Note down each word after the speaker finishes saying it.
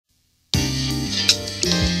I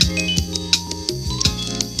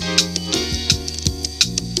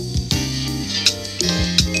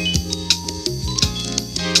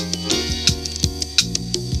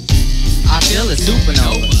feel a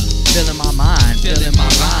supernova, filling my mind, filling my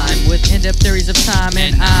rhyme with in-depth theories of time,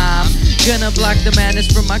 and I'm gonna block the madness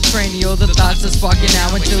from my cranial. The thoughts are sparking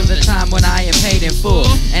now until the time when I am paid in full,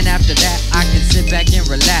 and after that I can sit back and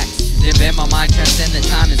relax. Then bend my mind, transcend the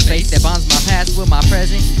time and space that bonds my past with my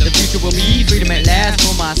present. The future will be freedom at last,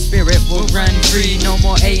 for my spirit will run free. No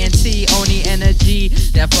more Ayentee, only energy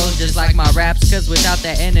that flows just like my raps. Cause without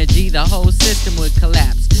that energy, the whole system would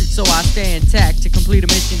collapse. So I stay intact to complete a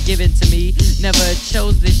mission given to me. Never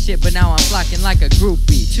chose this shit, but now I'm flocking like a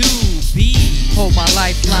groupie. To be, hold my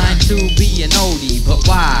lifeline to be an oldie. But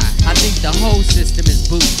why? I think the whole system is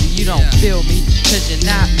boozy. You don't feel me, cause you're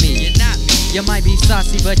not me. You're not me. You might be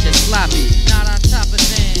saucy, but you're sloppy. Not on top of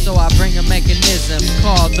things. So I bring a mechanism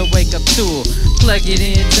called the wake up tool. Plug it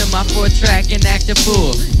into my 4-track and act a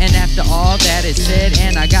fool. And after all that is said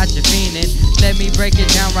and I got you fiending, let me break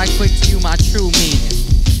it down right quick to you, my true meaning.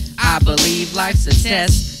 I believe life's a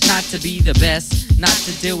test, not to be the best, not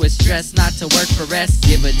to deal with stress, not to work for rest,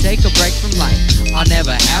 give or take a break from life. I'll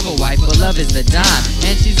never have a wife, but love is the dime,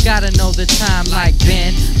 and she's gotta know the time like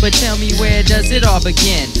Ben. But tell me, where does it all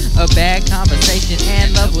begin? A bad conversation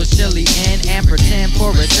and love will surely end. And pretend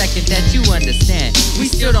for a second that you understand. We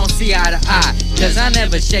still don't see eye to eye, cause I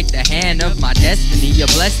never shake the hand of my destiny.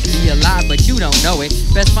 You're blessed to be alive, but you don't know it.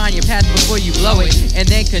 Best find your path before you blow it, and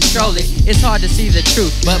then control it. It's hard to see the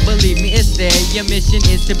truth, but believe me, it's there. Your mission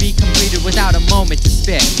is to be completed without a moment to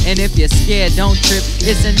spare. And if you're scared, don't trip.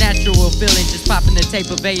 It's a natural feeling. Just popping the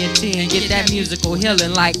tape of Ayentee and get that musical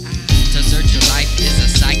healing. Like, to search your life is a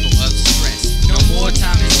cycle of stress. No more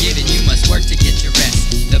time is given, you must work to get your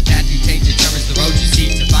rest. The path you take determines the road you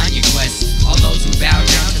seek to find your quest. All those who bow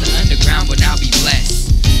down to the underground will now be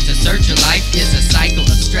blessed. To search your life is a cycle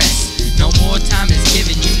of stress. No more time is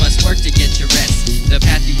given, you must work to get your rest. The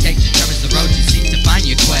path you take determines the road you seek to find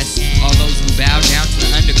your quest. All those who bow down to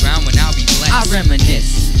the underground will now be blessed. I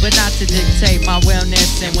reminisce, but not to dictate my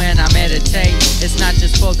wellness. And when I meditate, it's not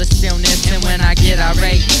just for the stillness. And when I get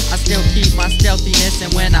irate, I still keep my stealthiness.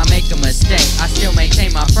 And when I make a mistake, I still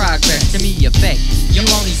maintain my progress. To me, you're fake, you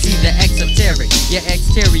only see the exoteric. Your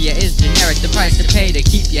exterior is generic, the price to pay to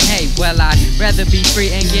keep your hay. Well, I'd rather be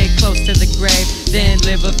free and get close to the grave than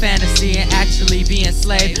live a fantasy and actually be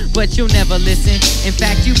enslaved. But you'll never listen. In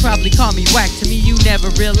fact, you probably call me whack. To me, you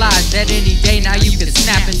never realized that any day now you could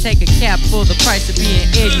snap and take a cap for the price of being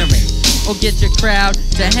ignorant. Or get your crowd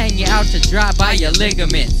to hang you out to dry by your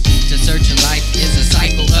ligaments. To search your life is a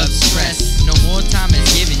cycle of stress. No more time is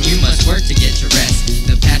given, you must work to get your rest.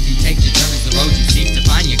 The path you take determines the road you seek to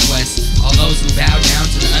find your quest. All those who bow down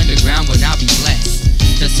to the underground will now be blessed.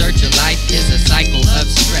 To search your life is a cycle of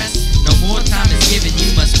stress. No more time is given,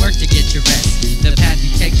 you must work to get your rest. The path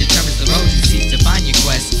you take determines the road you seek to